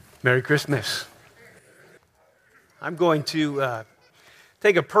Merry Christmas. I'm going to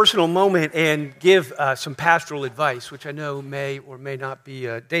take a personal moment and give some pastoral advice, which I know may or may not be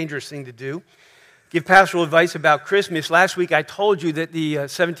a dangerous thing to do. Give pastoral advice about Christmas. Last week I told you that the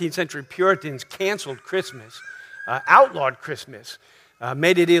 17th century Puritans canceled Christmas, outlawed Christmas,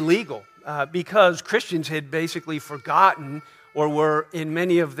 made it illegal because Christians had basically forgotten or were in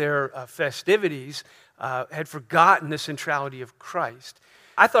many of their festivities had forgotten the centrality of Christ.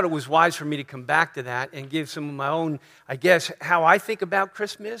 I thought it was wise for me to come back to that and give some of my own, I guess, how I think about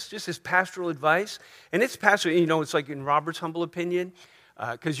Christmas, just as pastoral advice. And it's pastoral, it's like in Robert's humble opinion,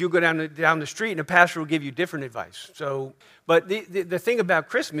 because you go down the street and a pastor will give you different advice. But the thing about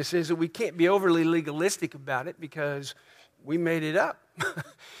Christmas is that we can't be overly legalistic about it because we made it up.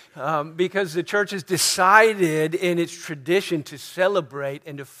 Because the church has decided in its tradition to celebrate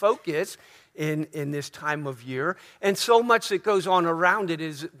and to focus in this time of year. And so much that goes on around it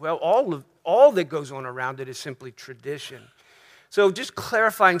is, well, all that goes on around it is simply tradition. So just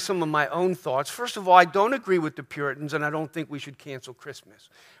clarifying some of my own thoughts. First of all, I don't agree with the Puritans, and I don't think we should cancel Christmas.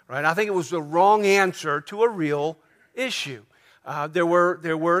 Right? I think it was the wrong answer to a real issue. There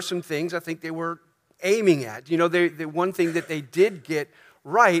were some things I think they were aiming at. The one thing that they did get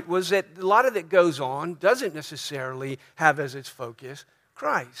right was that a lot of that goes on doesn't necessarily have as its focus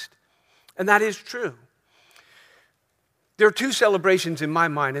Christ. And that is true. There are two celebrations in my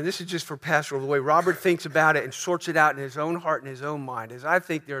mind, and this is just for pastoral, the way Robert thinks about it and sorts it out in his own heart and his own mind, is I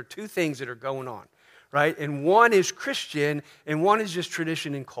think there are two things that are going on, right? And one is Christian, and one is just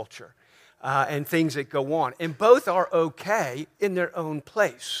tradition and culture, and things that go on. And both are okay in their own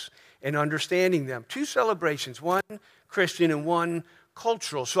place in understanding them. Two celebrations, one Christian and one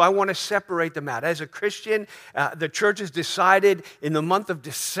cultural. So I want to separate them out. As a Christian, the church has decided in the month of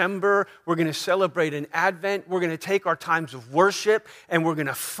December, we're going to celebrate an Advent. We're going to take our times of worship and we're going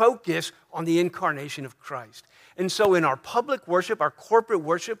to focus on the incarnation of Christ. And so in our public worship, our corporate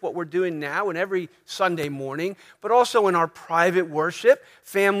worship, what we're doing now and every Sunday morning, but also in our private worship,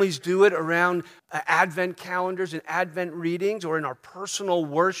 families do it around Advent calendars and Advent readings, or in our personal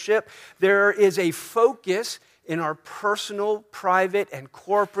worship, there is a focus in our personal, private, and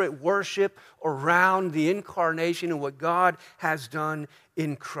corporate worship around the incarnation and what God has done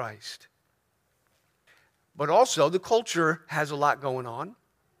in Christ. But also, the culture has a lot going on.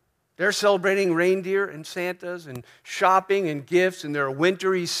 They're celebrating reindeer and Santas and shopping and gifts, and there are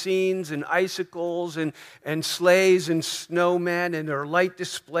wintry scenes and icicles and sleighs and snowmen, and there are light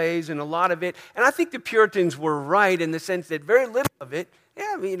displays and a lot of it. And I think the Puritans were right in the sense that very little of it,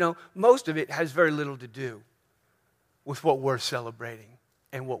 most of it has very little to do with what we're celebrating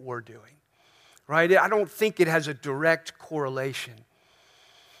and what we're doing, right? I don't think it has a direct correlation.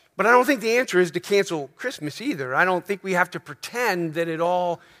 But I don't think the answer is to cancel Christmas either. I don't think we have to pretend that it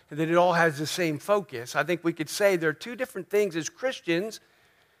all has the same focus. I think we could say there are two different things as Christians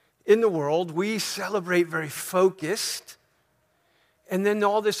in the world. We celebrate very focused, and then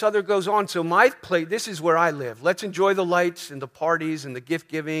all this other goes on. So this is where I live. Let's enjoy the lights and the parties and the gift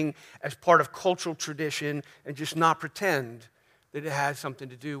giving as part of cultural tradition and just not pretend that it has something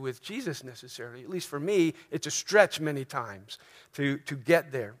to do with Jesus necessarily. At least for me, it's a stretch many times to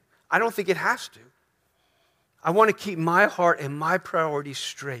get there. I don't think it has to. I want to keep my heart and my priorities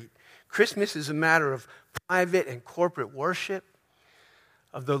straight. Christmas is a matter of private and corporate worship,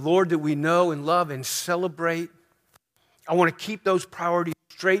 of the Lord that we know and love and celebrate. I want to keep those priorities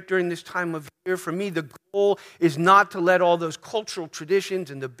straight during this time of year. For me, the goal is not to let all those cultural traditions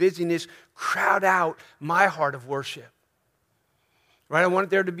and the busyness crowd out my heart of worship. Right? I want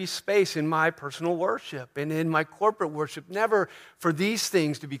there to be space in my personal worship and in my corporate worship, never for these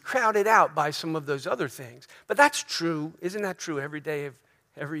things to be crowded out by some of those other things. But that's true. Isn't that true every day of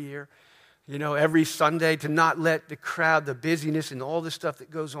every year? Every Sunday, to not let the crowd, the busyness, and all the stuff that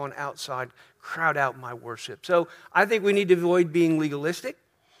goes on outside crowd out my worship. So I think we need to avoid being legalistic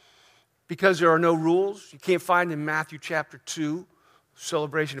because there are no rules. You can't find in Matthew chapter 2,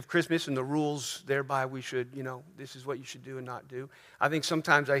 celebration of Christmas, and the rules thereby we should, this is what you should do and not do. I think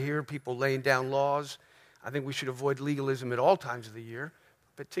sometimes I hear people laying down laws. I think we should avoid legalism at all times of the year,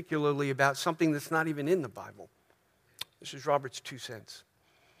 particularly about something that's not even in the Bible. This is Robert's 2 cents.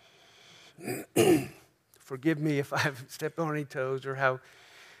 Forgive me if I've stepped on any toes or how,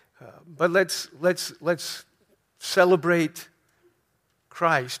 but let's celebrate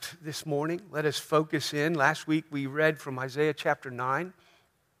Christ this morning. Let us focus in. Last week we read from Isaiah chapter 9,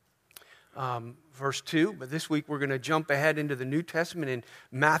 verse 2, but this week we're going to jump ahead into the New Testament in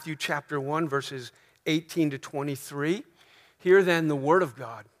Matthew chapter 1, verses 18 to 23. Hear then the word of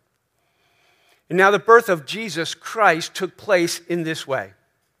God. And now the birth of Jesus Christ took place in this way.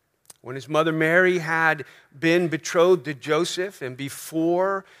 When his mother Mary had been betrothed to Joseph, and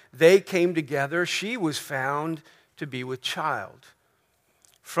before they came together, she was found to be with child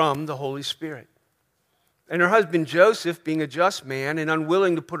from the Holy Spirit. And her husband Joseph, being a just man and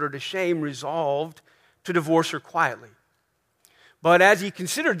unwilling to put her to shame, resolved to divorce her quietly. But as he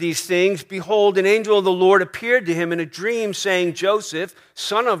considered these things, behold, an angel of the Lord appeared to him in a dream, saying, Joseph,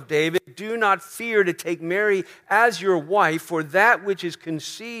 son of David, do not fear to take Mary as your wife, for that which is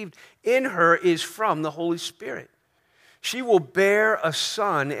conceived in her is from the Holy Spirit. She will bear a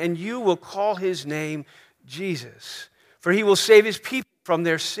son, and you will call his name Jesus, for he will save his people from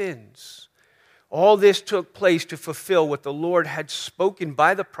their sins. All this took place to fulfill what the Lord had spoken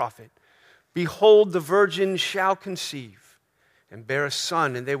by the prophet. Behold, the virgin shall conceive and bear a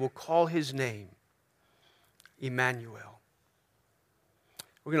son, and they will call his name Emmanuel.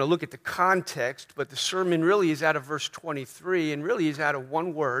 We're going to look at the context, but the sermon really is out of verse 23, and really is out of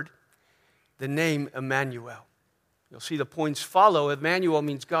one word, the name Emmanuel. You'll see the points follow. Emmanuel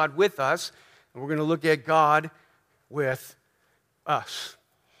means God with us, and we're going to look at God with us.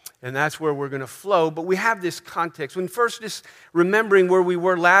 And that's where we're going to flow. But we have this context. When first just remembering where we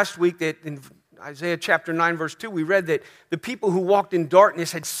were last week, that in Isaiah chapter 9, verse 2, we read that the people who walked in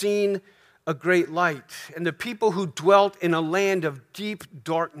darkness had seen a great light. And the people who dwelt in a land of deep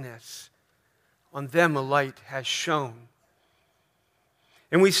darkness, on them a light has shone.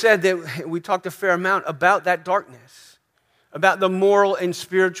 And we said that we talked a fair amount about that darkness, about the moral and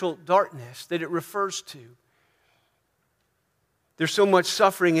spiritual darkness that it refers to. There's so much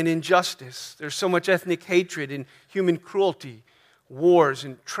suffering and injustice. There's so much ethnic hatred and human cruelty, wars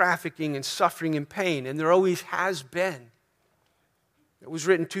and trafficking and suffering and pain, and there always has been. It was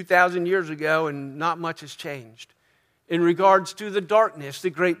written 2,000 years ago, and not much has changed in regards to the darkness, the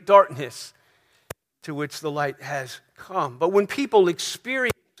great darkness to which the light has come. But when people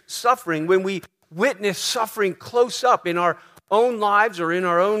experience suffering, when we witness suffering close up in our own lives or in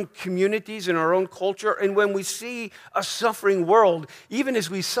our own communities, in our own culture, and when we see a suffering world, even as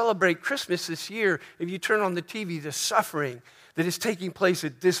we celebrate Christmas this year, if you turn on the TV, the suffering that is taking place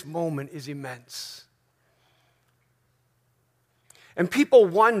at this moment is immense. And people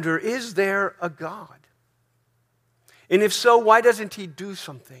wonder, is there a God? And if so, why doesn't he do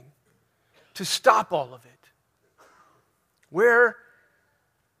something to stop all of it? Where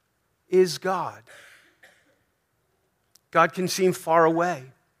is God? God can seem far away.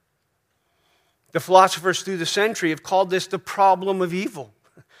 The philosophers through the century have called this the problem of evil.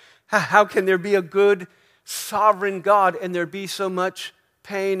 How can there be a good, sovereign God and there be so much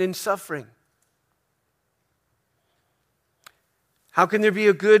pain and suffering? How can there be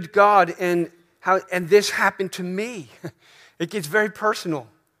a good God and this happened to me? It gets very personal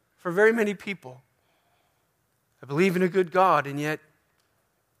for very many people. I believe in a good God, and yet,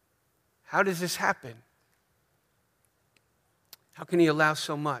 how does this happen? How can he allow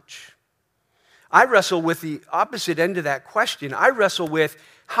so much? I wrestle with the opposite end of that question. I wrestle with,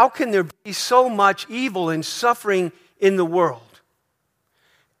 how can there be so much evil and suffering in the world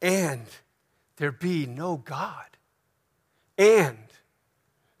and there be no God? And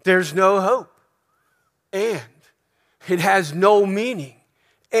there's no hope. And it has no meaning.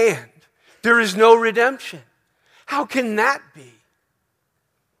 And there is no redemption. How can that be?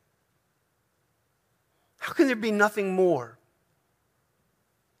 How can there be nothing more?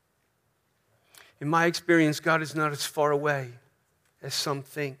 In my experience, God is not as far away as some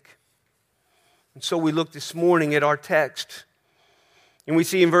think. And so we look this morning at our text, and we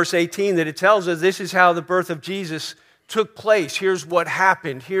see in verse 18 that it tells us this is how the birth of Jesus took place. Here's what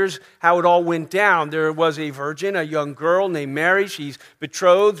happened. Here's how it all went down. There was a virgin, a young girl named Mary. She's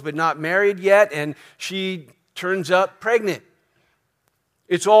betrothed but not married yet, and she turns up pregnant.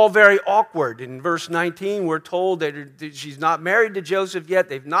 It's all very awkward. In verse 19, we're told that she's not married to Joseph yet.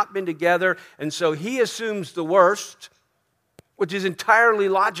 They've not been together. And so he assumes the worst, which is entirely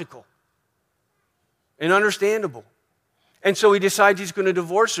logical and understandable. And so he decides he's going to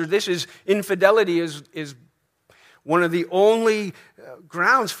divorce her. This is infidelity is one of the only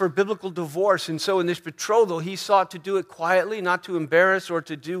grounds for biblical divorce. And so in this betrothal, he sought to do it quietly, not to embarrass or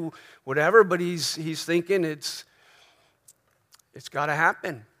to do whatever, but he's thinking it's got to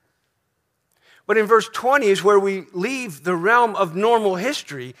happen. But in verse 20 is where we leave the realm of normal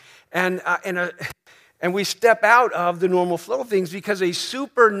history and we step out of the normal flow of things because a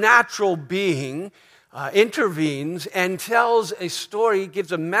supernatural being intervenes and tells a story,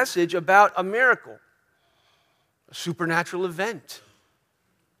 gives a message about a miracle, a supernatural event.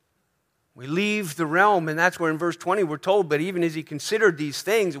 We leave the realm, and that's where in verse 20 we're told, but even as he considered these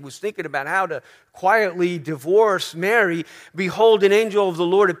things and was thinking about how to quietly divorce Mary, behold, an angel of the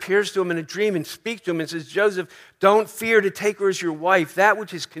Lord appears to him in a dream and speaks to him and says, Joseph, don't fear to take her as your wife. That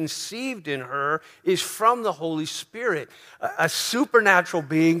which is conceived in her is from the Holy Spirit. A supernatural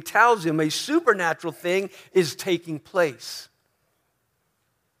being tells him a supernatural thing is taking place.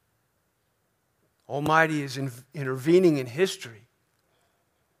 Almighty is intervening in history.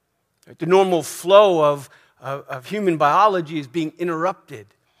 The normal flow of human biology is being interrupted.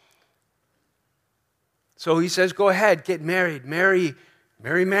 So he says, go ahead, get married. Marry.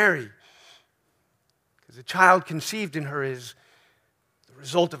 Because the child conceived in her is the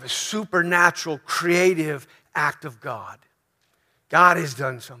result of a supernatural, creative act of God. God has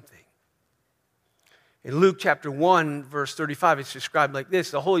done something. In Luke chapter 1, verse 35, it's described like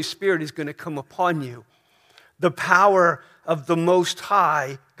this: the Holy Spirit is going to come upon you. The power of the Most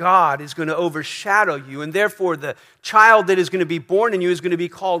High God is going to overshadow you, and therefore the child that is going to be born in you is going to be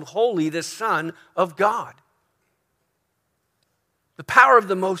called holy, the Son of God. The power of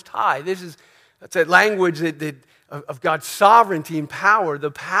the Most High. That's a language of God's sovereignty and power.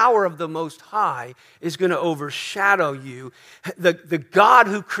 The power of the Most High is going to overshadow you. The God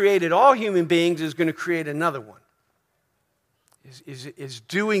who created all human beings is going to create another one. Is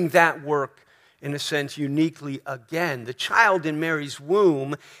doing that work in a sense uniquely again. The child in Mary's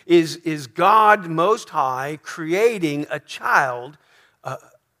womb is God Most High creating a child,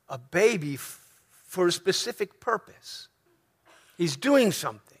 a baby for a specific purpose. He's doing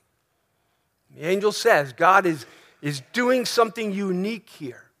something. The angel says God is doing something unique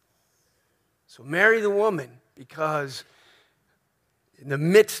here. So marry the woman, because in the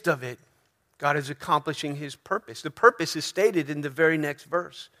midst of it, God is accomplishing his purpose. The purpose is stated in the very next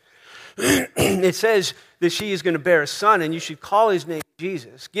verse. It says that she is going to bear a son, and you should call his name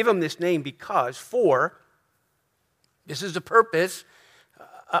Jesus. Give him this name because, this is the purpose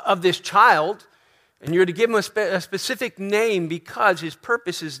of this child, and you're to give him a specific name because his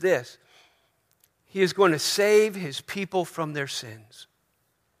purpose is this: he is going to save his people from their sins.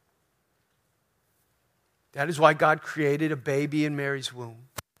 That is why God created a baby in Mary's womb.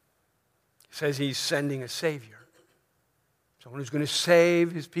 He says he's sending a Savior. Someone who's going to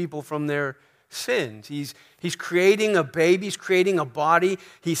save his people from their sins. He's creating a baby. He's creating a body.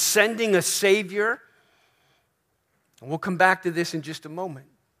 He's sending a Savior. And we'll come back to this in just a moment.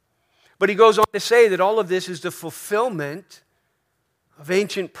 But he goes on to say that all of this is the fulfillment of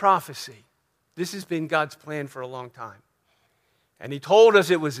ancient prophecy. This has been God's plan for a long time. And he told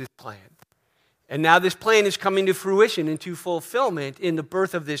us it was his plan. And now this plan is coming to fruition, into fulfillment in the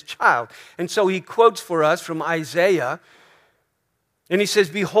birth of this child. And so he quotes for us from Isaiah. And he says,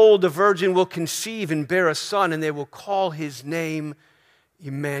 behold, the virgin will conceive and bear a son, and they will call his name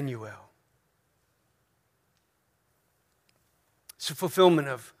Emmanuel. It's a fulfillment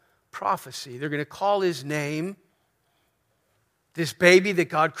of prophecy. They're going to call his name, this baby that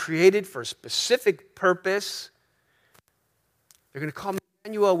God created for a specific purpose. They're going to call him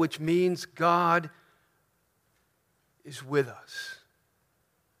Emmanuel, which means God is with us.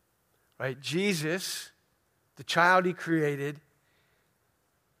 Right? Jesus, the child he created,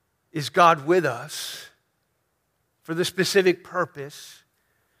 is God with us for the specific purpose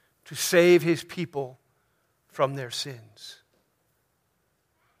to save his people from their sins.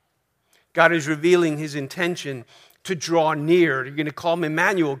 God is revealing his intention to draw near. You're going to call him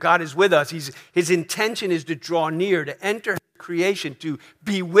Emmanuel. God is with us. His intention is to draw near, to enter creation, to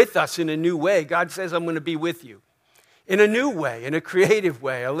be with us in a new way. God says, I'm going to be with you in a new way, in a creative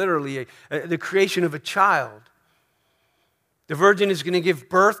way, literally the creation of a child. The virgin is going to give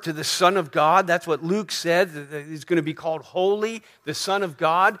birth to the Son of God. That's what Luke said. He's going to be called Holy, the Son of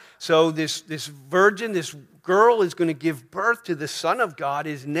God. So this virgin, this girl is going to give birth to the Son of God.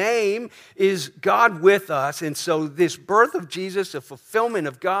 His name is God with us. And so this birth of Jesus, a fulfillment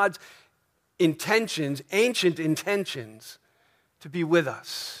of God's intentions, ancient intentions, to be with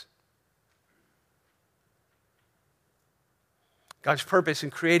us. God's purpose in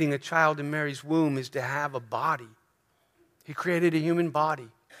creating a child in Mary's womb is to have a body. He created a human body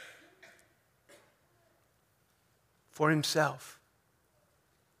for himself.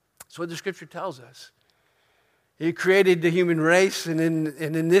 That's what the scripture tells us. He created the human race, and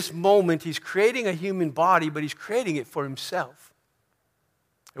in this moment, he's creating a human body, but he's creating it for himself.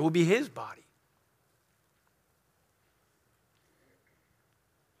 It will be his body.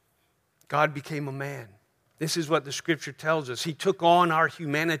 God became a man. This is what the scripture tells us. He took on our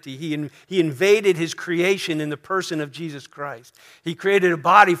humanity. He invaded his creation in the person of Jesus Christ. He created a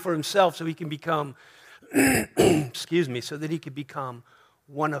body for himself so he can become, so that he could become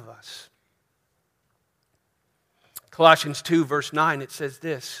one of us. Colossians 2, verse 9, it says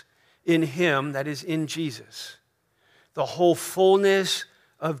this, in him, that is in Jesus, the whole fullness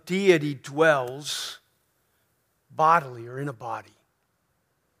of deity dwells bodily or in a body.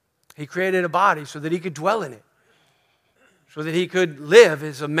 He created a body so that he could dwell in it, so that he could live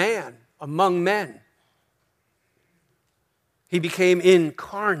as a man among men. He became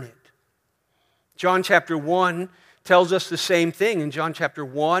incarnate. John chapter 1 tells us the same thing. In John chapter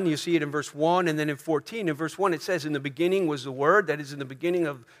 1, you see it in verse 1, and then in 14. In verse 1, it says, in the beginning was the Word, that is in the beginning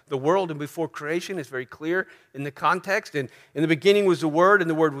of the world and before creation. It's very clear in the context. And in the beginning was the Word, and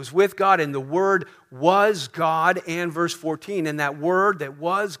the Word was with God, and the Word was God. And verse 14, and that Word that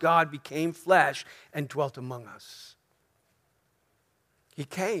was God became flesh and dwelt among us. He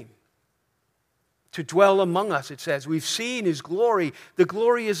came to dwell among us, it says. We've seen his glory. The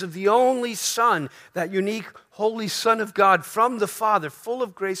glory is of the only Son, that unique, holy Son of God from the Father, full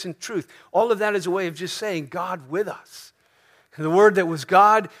of grace and truth. All of that is a way of just saying God with us. And the Word that was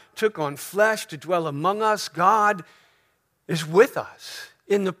God took on flesh to dwell among us. God is with us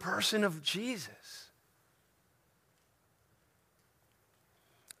in the person of Jesus.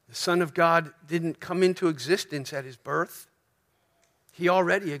 The Son of God didn't come into existence at his birth. He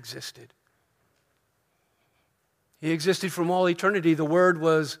already existed. He existed from all eternity. The Word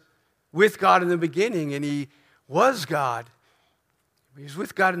was with God in the beginning, and he was God. He was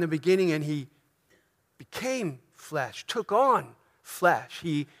with God in the beginning, and he became flesh, took on flesh.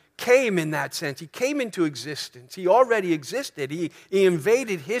 He came in that sense. He came into existence. He already existed. He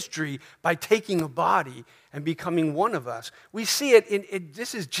invaded history by taking a body and becoming one of us. We see it,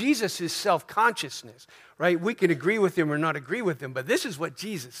 this is Jesus' self-consciousness, right? We can agree with him or not agree with him, but this is what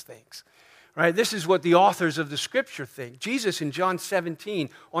Jesus thinks. Right? This is what the authors of the Scripture think. Jesus in John 17,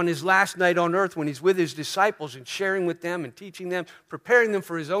 on his last night on earth when he's with his disciples and sharing with them and teaching them, preparing them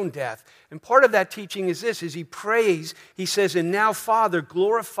for his own death. And part of that teaching is this, as he prays, he says, and now, Father,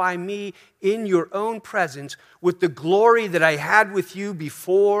 glorify me in your own presence with the glory that I had with you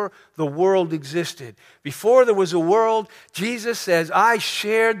before the world existed. Before there was a world, Jesus says, I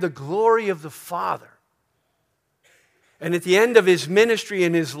shared the glory of the Father. And at the end of his ministry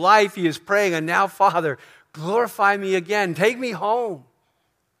and his life, he is praying, and now, Father, glorify me again. Take me home.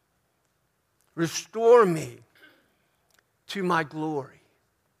 Restore me to my glory.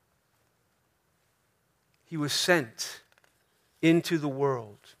 He was sent into the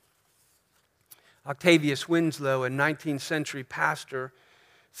world. Octavius Winslow, a 19th century pastor,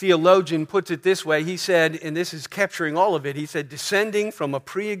 theologian, puts it this way. He said, and this is capturing all of it, he said, descending from a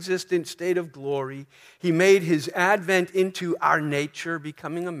pre-existent state of glory, he made his advent into our nature,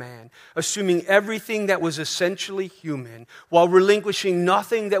 becoming a man, assuming everything that was essentially human, while relinquishing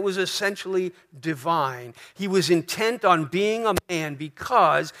nothing that was essentially divine. He was intent on being a man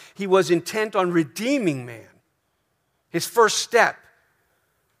because he was intent on redeeming man. His first step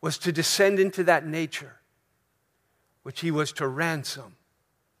was to descend into that nature, which he was to ransom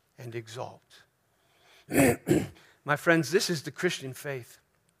and exalt. My friends, this is the Christian faith.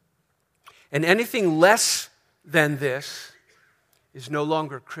 And anything less than this is no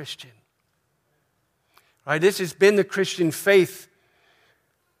longer Christian. Right? This has been the Christian faith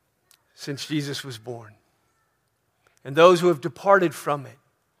since Jesus was born. And those who have departed from it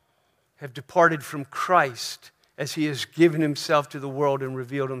have departed from Christ as he has given himself to the world and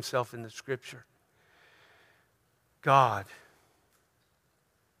revealed himself in the Scripture. God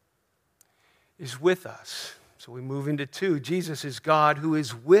is with us. So we move into 2. Jesus is God who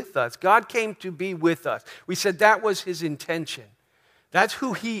is with us. God came to be with us. We said that was his intention. That's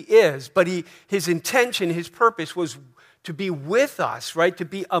who he is, but his intention, his purpose was to be with us, right? To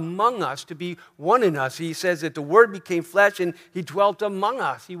be among us, to be one in us. He says that the Word became flesh and he dwelt among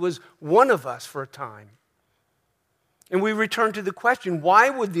us. He was one of us for a time. And we return to the question,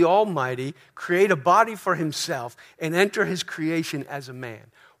 why would the Almighty create a body for himself and enter his creation as a man?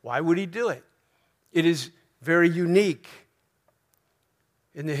 Why would he do it? It is very unique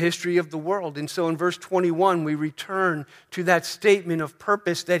in the history of the world. And so in verse 21, we return to that statement of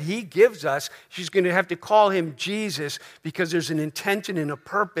purpose that he gives us. She's going to have to call him Jesus because there's an intention and a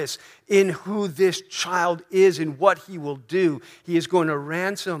purpose in who this child is and what he will do. He is going to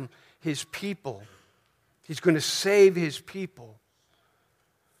ransom his people. He's going to save his people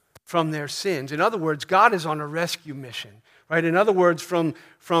from their sins. In other words, God is on a rescue mission. Right? In other words, from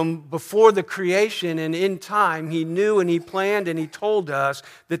before the creation and in time, he knew and he planned and he told us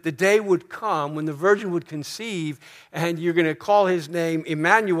that the day would come when the virgin would conceive and you're going to call his name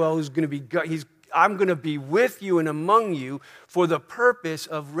Emmanuel, who's going to be I'm going to be with you and among you for the purpose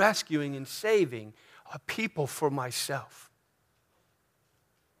of rescuing and saving a people for myself.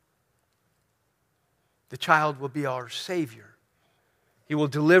 The child will be our Savior. He will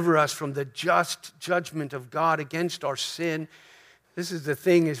deliver us from the just judgment of God against our sin. This is the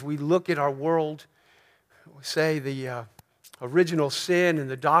thing as we look at our world, we say the original sin and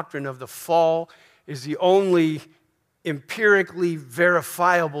the doctrine of the fall is the only empirically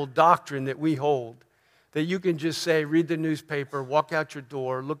verifiable doctrine that we hold. That you can just say, read the newspaper, walk out your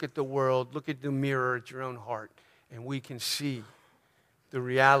door, look at the world, look at the mirror at your own heart, and we can see the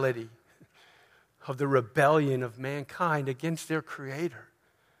reality of the rebellion of mankind against their Creator,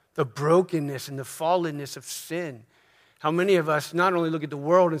 the brokenness and the fallenness of sin. How many of us not only look at the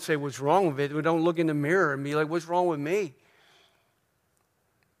world and say, what's wrong with it, we don't look in the mirror and be like, what's wrong with me?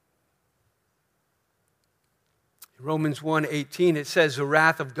 Romans 1:18, it says, the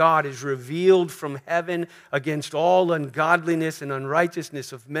wrath of God is revealed from heaven against all ungodliness and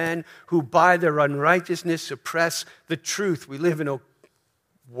unrighteousness of men who by their unrighteousness suppress the truth. We live in a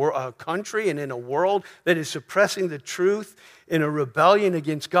country and in a world that is suppressing the truth in a rebellion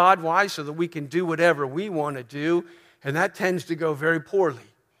against God. Why? So that we can do whatever we want to do, and that tends to go very poorly.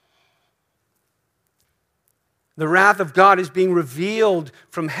 The wrath of God is being revealed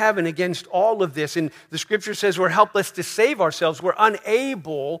from heaven against all of this. And the scripture says we're helpless to save ourselves. We're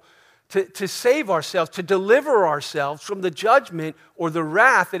unable to save ourselves, to deliver ourselves from the judgment or the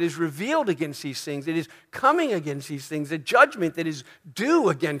wrath that is revealed against these things, that is coming against these things, the judgment that is due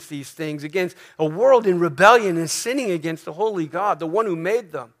against these things, against a world in rebellion and sinning against the holy God, the one who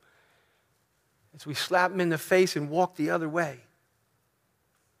made them. As we slap him in the face and walk the other way.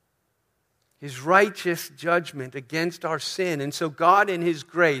 His righteous judgment against our sin. And so God in His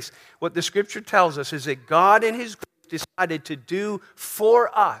grace, what the scripture tells us is that God in His grace decided to do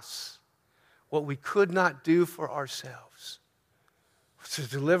for us what we could not do for ourselves. To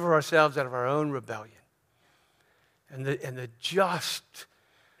deliver ourselves out of our own rebellion. And the just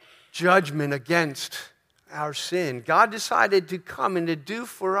judgment against our sin. God decided to come and to do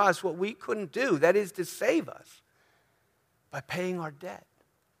for us what we couldn't do. That is to save us by paying our debt.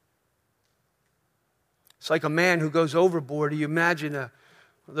 It's like a man who goes overboard. You imagine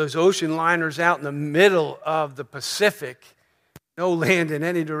those ocean liners out in the middle of the Pacific, no land in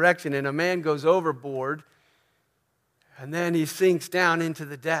any direction, and a man goes overboard, and then he sinks down into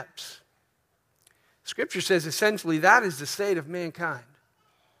the depths. Scripture says essentially that is the state of mankind.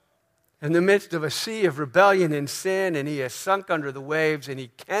 In the midst of a sea of rebellion and sin, and he has sunk under the waves, and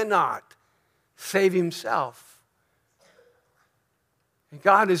he cannot save himself. And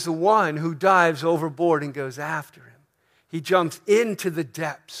God is the one who dives overboard and goes after him. He jumps into the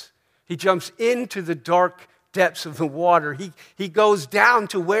depths. He jumps into the dark depths of the water. He goes down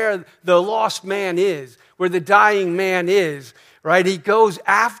to where the lost man is, where the dying man is, right? He goes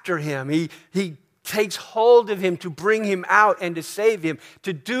after him. He takes hold of him to bring him out and to save him,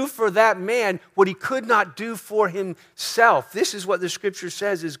 to do for that man what he could not do for himself. This is what the scripture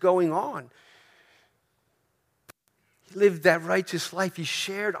says is going on. He lived that righteous life. He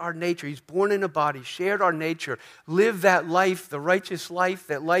shared our nature. He's born in a body, shared our nature, lived that life, the righteous life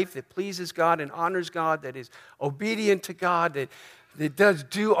that pleases God and honors God, that is obedient to God, that does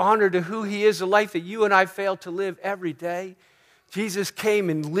due honor to who He is, a life that you and I fail to live every day. Jesus came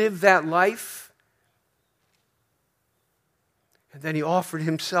and lived that life. And then He offered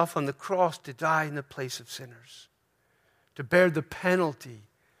Himself on the cross to die in the place of sinners, to bear the penalty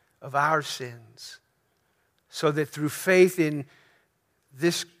of our sins, so that through faith in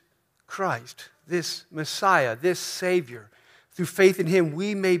this Christ, this Messiah, this Savior, through faith in Him,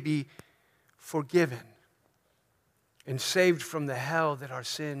 we may be forgiven and saved from the hell that our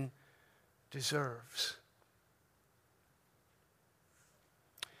sin deserves.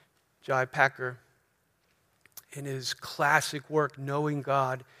 J.I. Packer, in his classic work, Knowing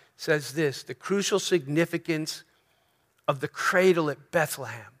God, says this: the crucial significance of the cradle at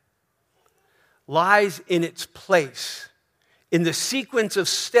Bethlehem lies in its place, in the sequence of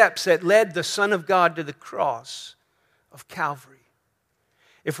steps that led the Son of God to the cross of Calvary.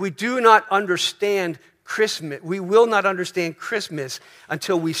 If we do not understand Christmas, we will not understand Christmas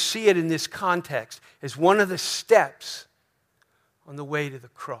until we see it in this context as one of the steps on the way to the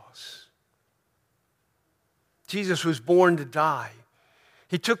cross. Jesus was born to die.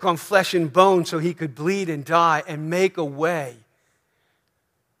 He took on flesh and bone so He could bleed and die and make a way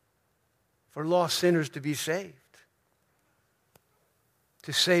for lost sinners to be saved,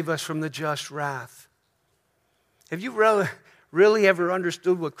 to save us from the just wrath. Have you really ever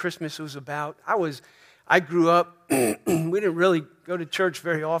understood what Christmas was about? I grew up, we didn't really go to church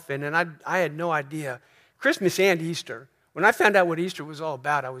very often, and I had no idea. Christmas and Easter. When I found out what Easter was all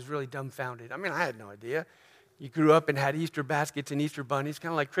about, I was really dumbfounded. I mean, I had no idea. You grew up and had Easter baskets and Easter bunnies,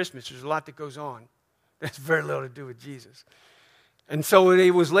 kind of like Christmas. There's a lot that goes on. It has very little to do with Jesus. And so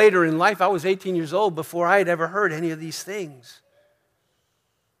it was later in life, I was 18 years old, before I had ever heard any of these things.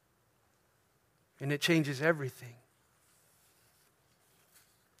 And it changes everything.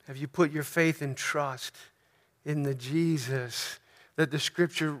 Have you put your faith and trust in the Jesus that the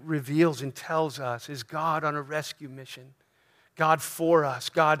Scripture reveals and tells us is God on a rescue mission? God for us,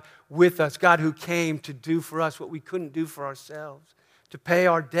 God with us, God who came to do for us what we couldn't do for ourselves, to pay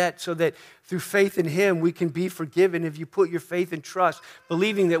our debt so that through faith in Him we can be forgiven. If you put your faith and trust,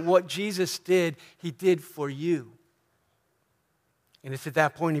 believing that what Jesus did, He did for you. And it's at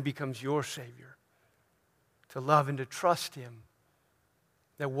that point He becomes your Savior. To love and to trust Him,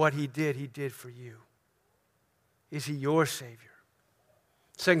 that what He did for you. Is He your Savior?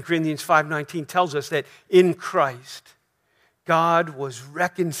 2 Corinthians 5:19 tells us that in Christ, God was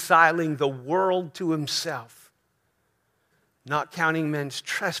reconciling the world to Himself, not counting men's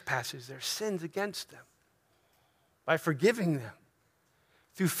trespasses, their sins against them, by forgiving them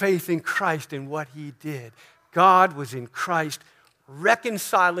through faith in Christ and what He did. God was in Christ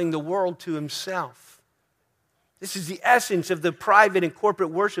reconciling the world to Himself. This is the essence of the private and corporate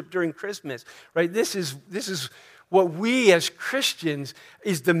worship during Christmas, right? This is what we as Christians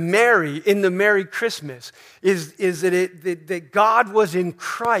is the Merry Christmas, is that God was in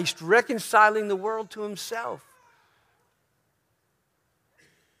Christ reconciling the world to Himself.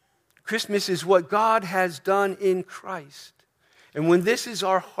 Christmas is what God has done in Christ. And when this is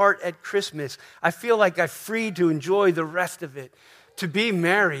our heart at Christmas, I feel like I'm free to enjoy the rest of it, to be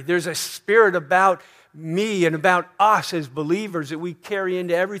merry. There's a spirit about me and about us as believers that we carry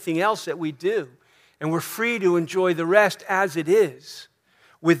into everything else that we do. And we're free to enjoy the rest as it is,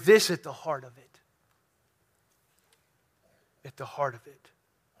 with this at the heart of it. At the heart of it.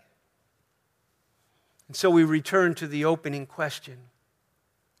 And so we return to the opening question.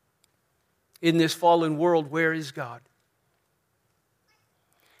 In this fallen world, where is God?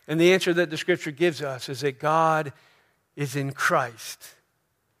 And the answer that the Scripture gives us is that God is in Christ,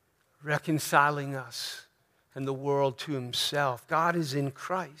 reconciling us and the world to Himself. God is in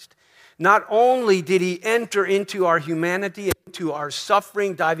Christ. Not only did He enter into our humanity, into our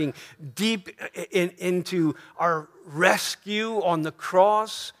suffering, diving deep into our rescue on the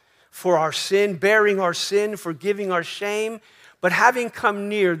cross for our sin, bearing our sin, forgiving our shame, but having come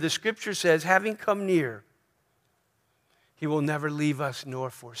near, the Scripture says, having come near, He will never leave us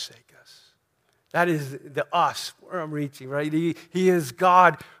nor forsake us. That is the us where I'm reaching, right? He is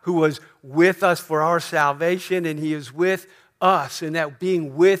God who was with us for our salvation, and He is with us. And that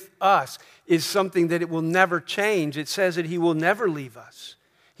being with us is something that it will never change. It says that He will never leave us.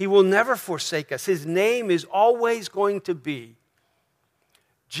 He will never forsake us. His name is always going to be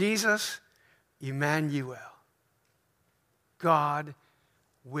Jesus, Emmanuel, God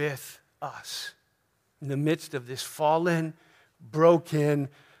with us. In the midst of this fallen, broken,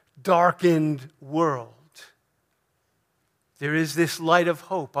 darkened world, there is this light of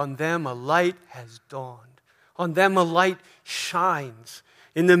hope. On them a light has dawned. On them a light shines.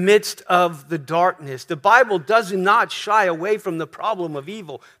 In the midst of the darkness, the Bible does not shy away from the problem of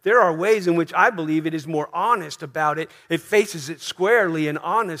evil. There are ways in which I believe it is more honest about it. It faces it squarely and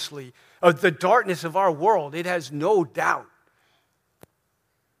honestly. Of the darkness of our world, it has no doubt.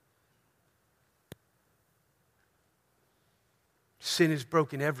 Sin has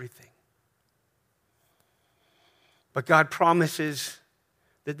broken everything. But God promises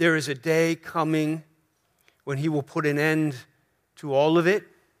that there is a day coming when He will put an end to all of it,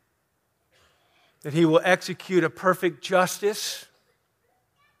 that He will execute a perfect justice,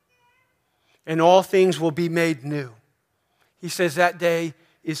 and all things will be made new. He says that day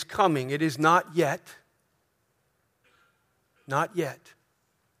is coming. It is not yet. Not yet.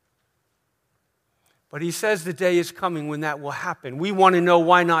 But He says the day is coming when that will happen. We want to know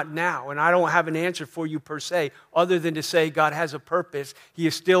why not now. And I don't have an answer for you per se, other than to say God has a purpose. He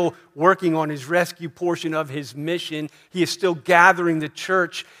is still working on His rescue portion of His mission. He is still gathering the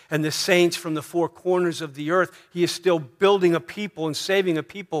church and the saints from the four corners of the earth. He is still building a people and saving a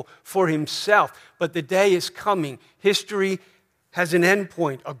people for Himself. But the day is coming. History has an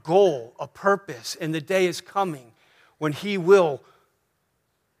endpoint, a goal, a purpose. And the day is coming when He will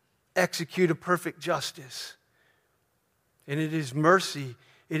execute a perfect justice. And it is mercy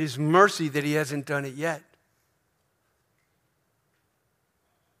that He hasn't done it yet.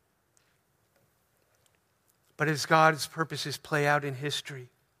 But as God's purposes play out in history,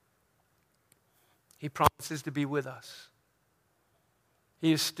 He promises to be with us.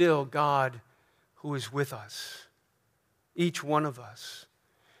 He is still God who is with us, each one of us.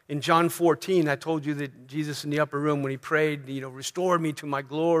 In John 14, I told you that Jesus in the upper room, when he prayed, restore me to my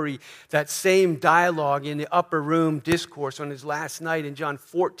glory, that same dialogue in the upper room discourse on his last night in John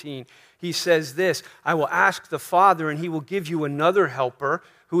 14, he says this, I will ask the Father and he will give you another helper.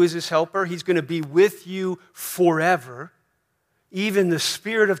 Who is this helper? He's going to be with you forever. Even the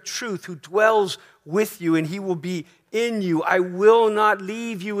Spirit of truth who dwells with you, and he will be in you. I will not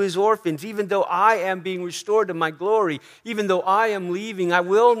leave you as orphans. Even though I am being restored to my glory, even though I am leaving, I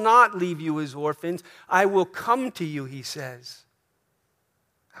will not leave you as orphans. I will come to you, he says.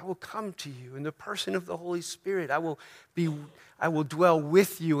 I will come to you in the person of the Holy Spirit. I will dwell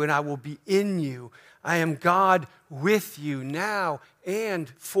with you and I will be in you. I am God with you now and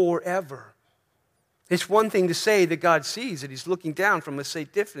forever. It's one thing to say that God sees, that he's looking down from a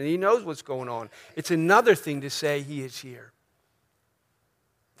safe distance. He knows what's going on. It's another thing to say he is here.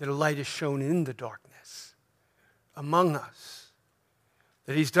 That a light is shown in the darkness among us.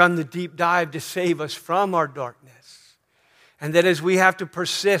 That he's done the deep dive to save us from our darkness. And that as we have to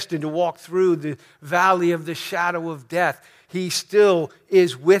persist and to walk through the valley of the shadow of death, he still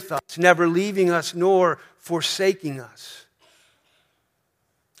is with us, never leaving us nor forsaking us.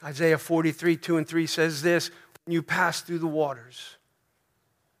 Isaiah 43, 2 and 3 says this, when you pass through the waters,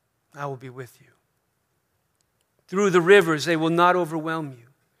 I will be with you. Through the rivers, they will not overwhelm you.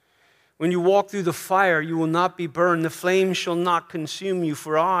 When you walk through the fire, you will not be burned. The flame shall not consume you,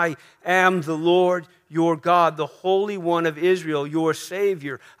 for I am the Lord your God, the Holy One of Israel, your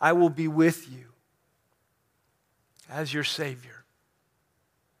Savior. I will be with you as your Savior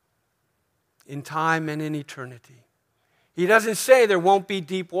in time and in eternity. He doesn't say there won't be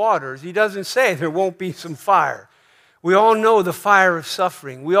deep waters. He doesn't say there won't be some fire. We all know the fire of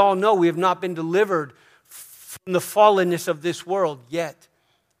suffering. We all know we have not been delivered from the fallenness of this world yet.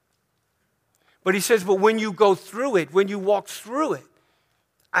 But he says, but when you go through it, when you walk through it,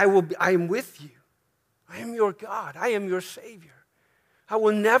 I am with you. I am your God. I am your Savior. I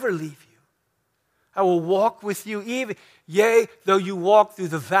will never leave you. I will walk with you, yea, though you walk through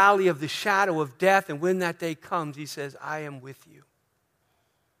the valley of the shadow of death, and when that day comes, he says, I am with you.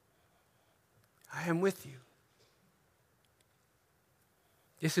 I am with you.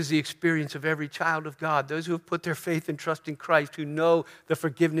 This is the experience of every child of God, those who have put their faith and trust in Christ, who know the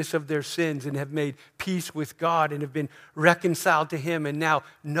forgiveness of their sins and have made peace with God and have been reconciled to him and now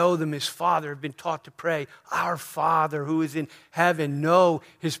know them as Father, have been taught to pray, our Father who is in heaven, know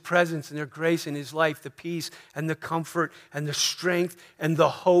his presence and their grace in his life, the peace and the comfort and the strength and the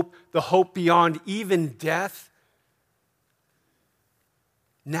hope beyond even death,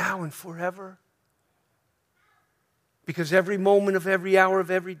 now and forever. Because every moment of every hour of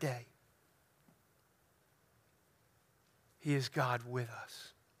every day, he is God with us.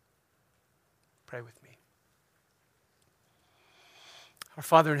 Pray with me. Our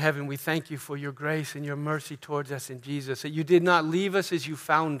Father in heaven, we thank you for your grace and your mercy towards us in Jesus, that you did not leave us as you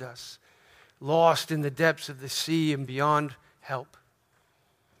found us, lost in the depths of the sea and beyond help.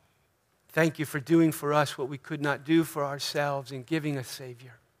 Thank you for doing for us what we could not do for ourselves in giving a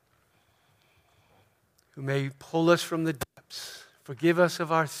Savior who may pull us from the depths, forgive us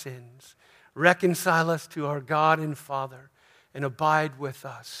of our sins, reconcile us to our God and Father, and abide with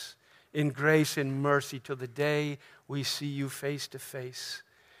us in grace and mercy till the day we see you face to face.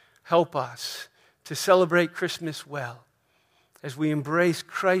 Help us to celebrate Christmas well as we embrace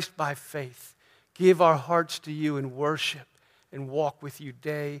Christ by faith, give our hearts to you in worship, and walk with you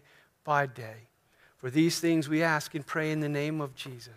day by day. For these things we ask and pray in the name of Jesus.